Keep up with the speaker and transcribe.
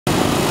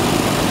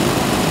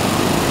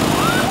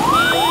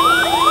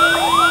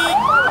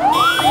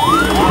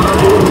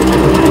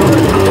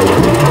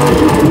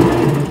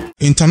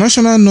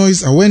International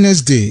Noise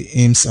Awareness Day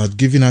aims at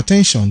giving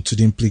attention to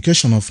the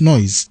implication of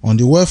noise on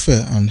the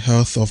welfare and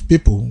health of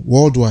people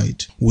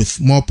worldwide,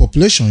 with more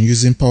population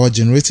using power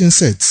generating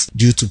sets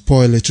due to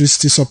poor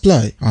electricity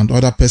supply and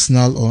other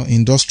personal or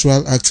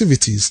industrial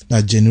activities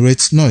that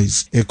generate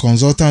noise. A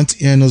consultant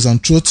ear, nose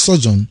and throat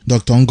surgeon,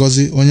 Dr.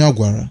 Ngozi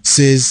Onyagwara,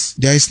 says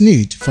there is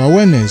need for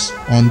awareness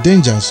on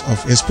dangers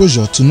of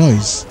exposure to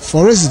noise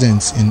for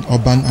residents in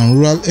urban and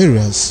rural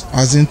areas,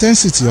 as the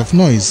intensity of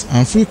noise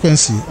and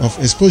frequency of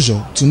exposure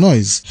to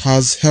noise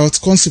has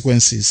health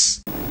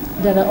consequences.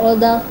 There are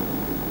other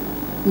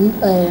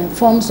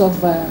forms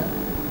of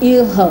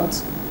ill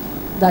health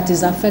that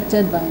is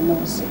affected by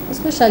noise,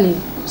 especially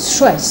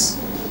stress.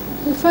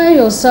 You find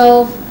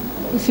yourself,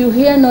 if you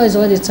hear noise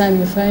all the time,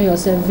 you find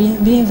yourself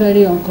being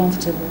very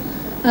uncomfortable.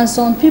 And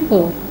some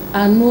people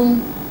are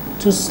known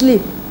to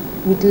sleep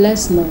with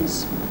less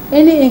noise.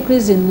 Any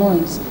increase in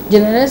noise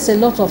generates a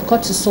lot of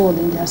cortisol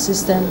in their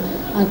system,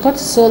 and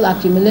cortisol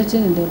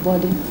accumulating in the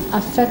body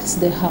affects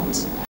the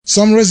heart.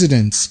 Some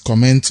residents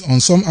comment on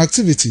some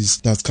activities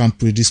that can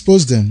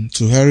predispose them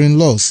to hearing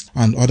loss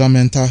and other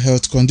mental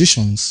health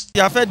conditions. It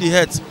affects the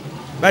head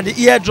by the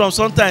eardrum.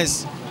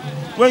 Sometimes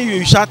when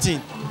you're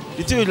shouting,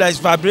 the thing is like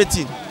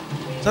vibrating.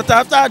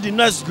 Sometimes after the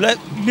noise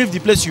leave the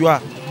place you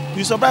are,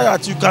 you're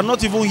surprised that you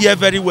cannot even hear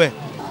very well.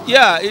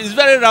 Yeah, it's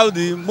very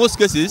rowdy in most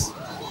cases.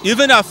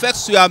 Even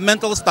affects your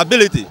mental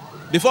stability.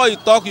 Before you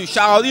talk, you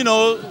shout,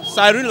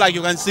 siren like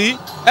you can see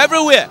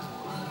everywhere.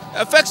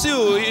 Affects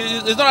you.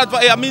 It's not.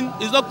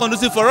 It's not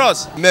conducive for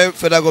us.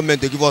 Federal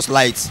government, they give us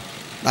lights.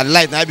 That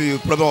light might be a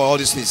problem with all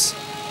these things.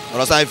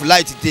 If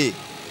light today,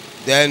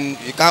 then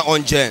you can't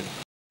on gen.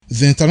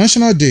 The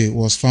International Day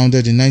was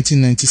founded in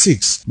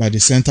 1996 by the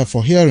Center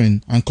for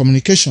Hearing and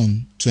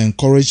Communication to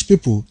encourage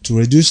people to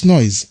reduce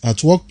noise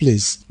at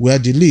workplace where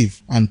they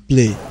live and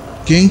play.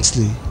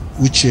 Kingsley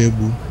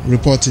Uchegbu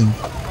reporting.